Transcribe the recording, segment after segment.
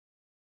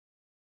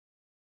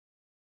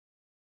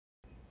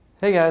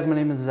Hey guys, my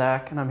name is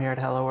Zach and I'm here at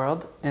Hello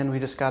World, and we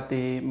just got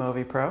the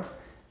MoVI Pro,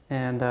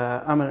 and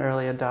I'm an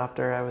early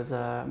adopter. I was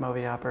a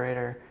MoVI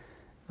operator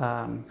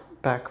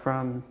back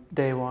from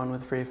day one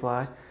with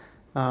Freefly,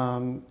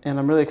 and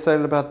I'm really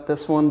excited about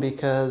this one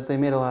because they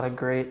made a lot of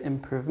great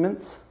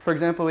improvements. For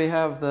example, we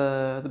have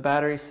the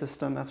battery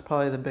system. That's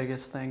probably the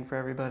biggest thing for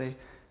everybody.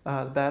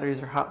 The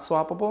batteries are hot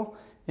swappable,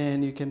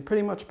 and you can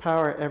pretty much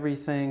power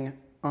everything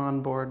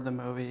on board the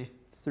MoVI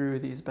through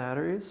these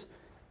batteries.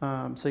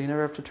 So you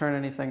never have to turn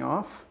anything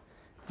off,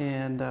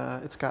 and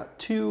it's got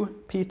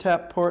two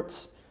P-tap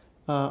ports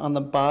on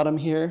the bottom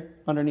here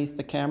underneath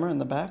the camera in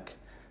the back.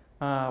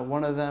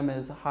 One of them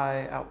is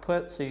high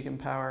output, so you can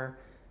power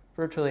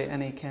virtually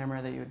any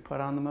camera that you would put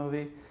on the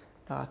MoVI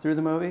through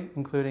the MoVI,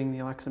 including the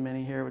Alexa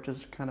Mini here, which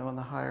is kind of on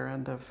the higher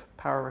end of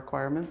power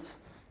requirements.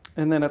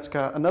 And then it's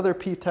got another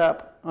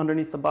P-tap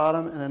underneath the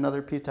bottom and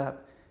another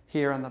P-tap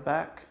here on the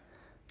back.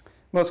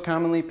 Most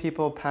commonly,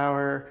 people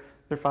power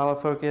their follow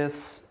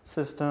focus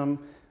system,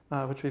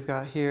 which we've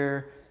got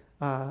here,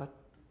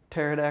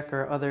 Teradek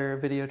or other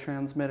video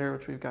transmitter,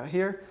 which we've got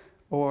here,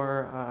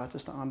 or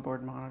just an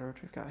onboard monitor,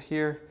 which we've got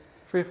here.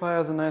 Freefly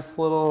has a nice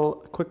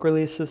little quick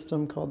release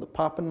system called the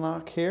pop and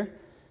lock here.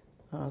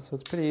 So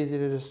it's pretty easy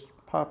to just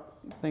pop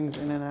things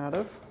in and out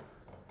of.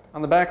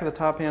 On the back of the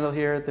top handle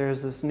here,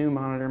 there's this new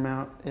monitor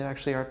mount. It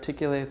actually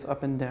articulates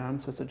up and down,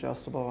 so it's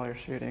adjustable while you're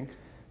shooting.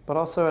 But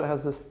also it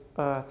has this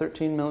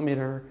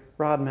 13mm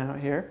rod mount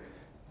here,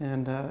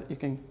 and you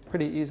can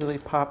pretty easily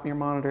pop your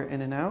monitor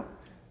in and out.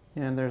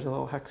 And there's a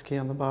little hex key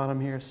on the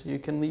bottom here, so you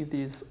can leave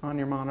these on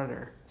your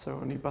monitor. So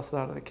when you bust it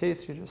out of the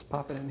case, you just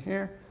pop it in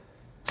here,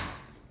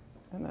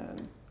 and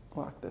then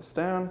lock this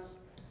down.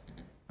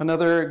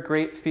 Another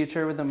great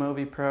feature with the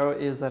MoVI Pro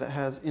is that it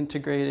has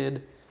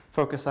integrated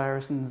focus,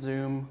 iris, and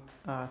zoom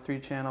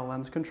 3-channel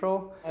lens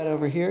control. Right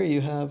over here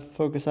you have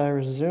focus,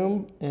 iris,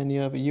 zoom, and you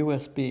have a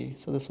USB.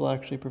 So this will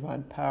actually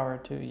provide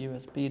power to a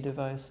USB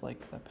device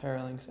like the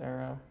Paralinx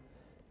Arrow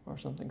or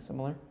something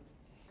similar.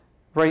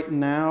 Right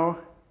now,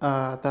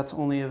 that's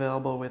only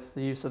available with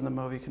the use of the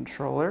MoVI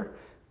controller,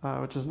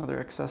 which is another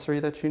accessory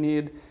that you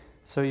need.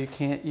 So you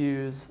can't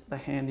use the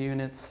hand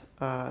units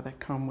that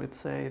come with,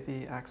 say,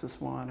 the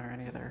Axis One or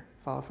any other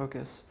follow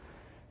focus.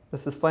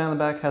 This display on the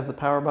back has the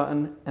power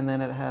button, and then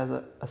it has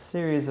a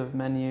series of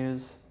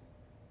menus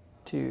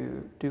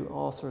to do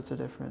all sorts of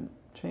different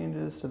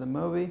changes to the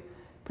MoVI.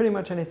 Pretty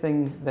much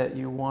anything that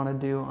you want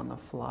to do on the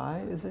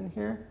fly is in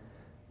here.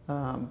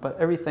 But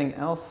everything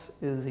else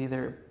is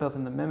either built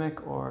in the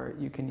Mimic or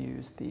you can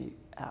use the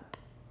app.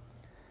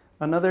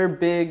 Another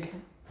big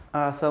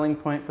selling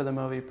point for the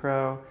MoVI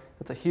Pro,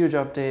 it's a huge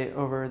update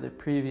over the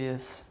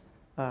previous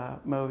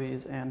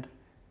MoVIs and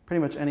pretty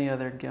much any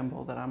other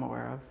gimbal that I'm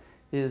aware of,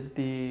 is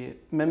the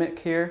Mimic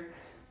here.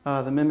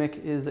 The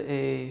Mimic is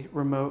a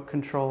remote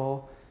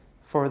control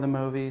for the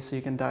MoVI, so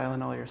you can dial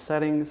in all your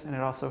settings, and it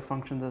also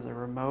functions as a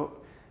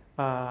remote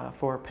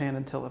for pan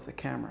and tilt of the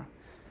camera.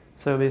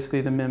 So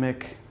basically the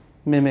Mimic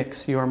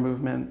mimics your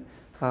movement,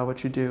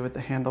 what you do with the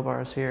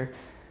handlebars here.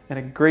 And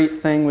a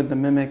great thing with the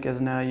Mimic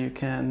is now you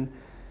can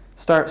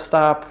start,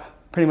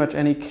 stop pretty much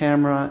any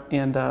camera,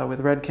 and with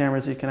Red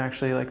cameras you can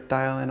actually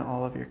dial in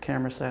all of your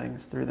camera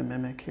settings through the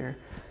Mimic here.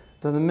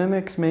 So the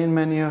Mimic's main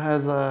menu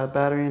has a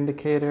battery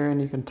indicator,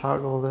 and you can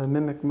toggle the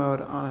Mimic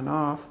mode on and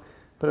off,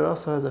 but it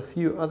also has a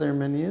few other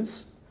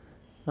menus.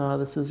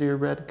 This is your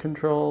Red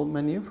control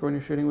menu for when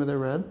you're shooting with a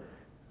Red.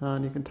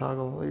 And you can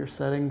toggle all your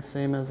settings,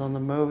 same as on the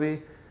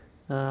MoVI.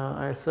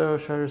 ISO,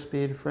 shutter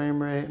speed,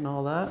 frame rate, and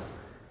all that.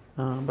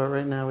 But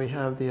right now we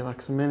have the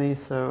Alexa Mini,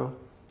 so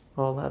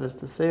all that is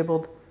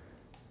disabled.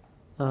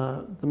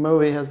 The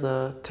MoVI has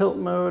the tilt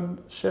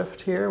mode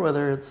shift here,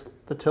 whether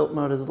the tilt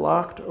mode is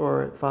locked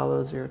or it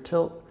follows your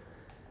tilt.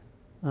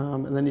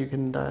 And then you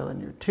can dial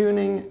in your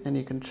tuning, and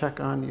you can check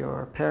on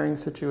your pairing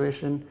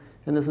situation.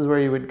 And this is where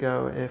you would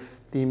go if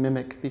the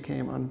Mimic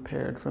became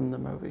unpaired from the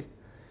MoVI.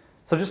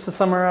 So just to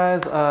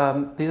summarize,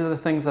 these are the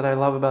things that I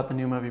love about the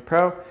new MoVI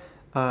Pro.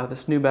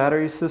 This new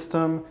battery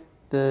system,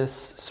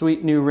 this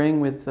sweet new ring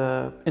with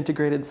the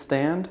integrated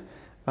stand,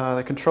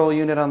 the control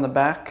unit on the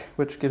back,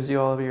 which gives you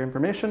all of your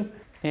information,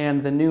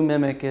 and the new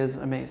Mimic is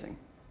amazing.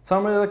 So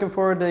I'm really looking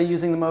forward to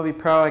using the MoVI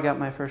Pro. I got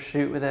my first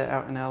shoot with it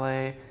out in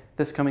LA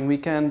this coming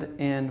weekend,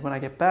 and when I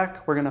get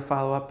back, we're gonna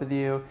follow up with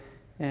you,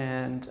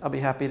 and I'll be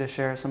happy to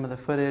share some of the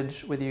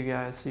footage with you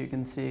guys so you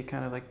can see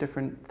kind of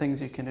different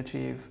things you can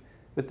achieve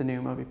with the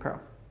new MoVI Pro.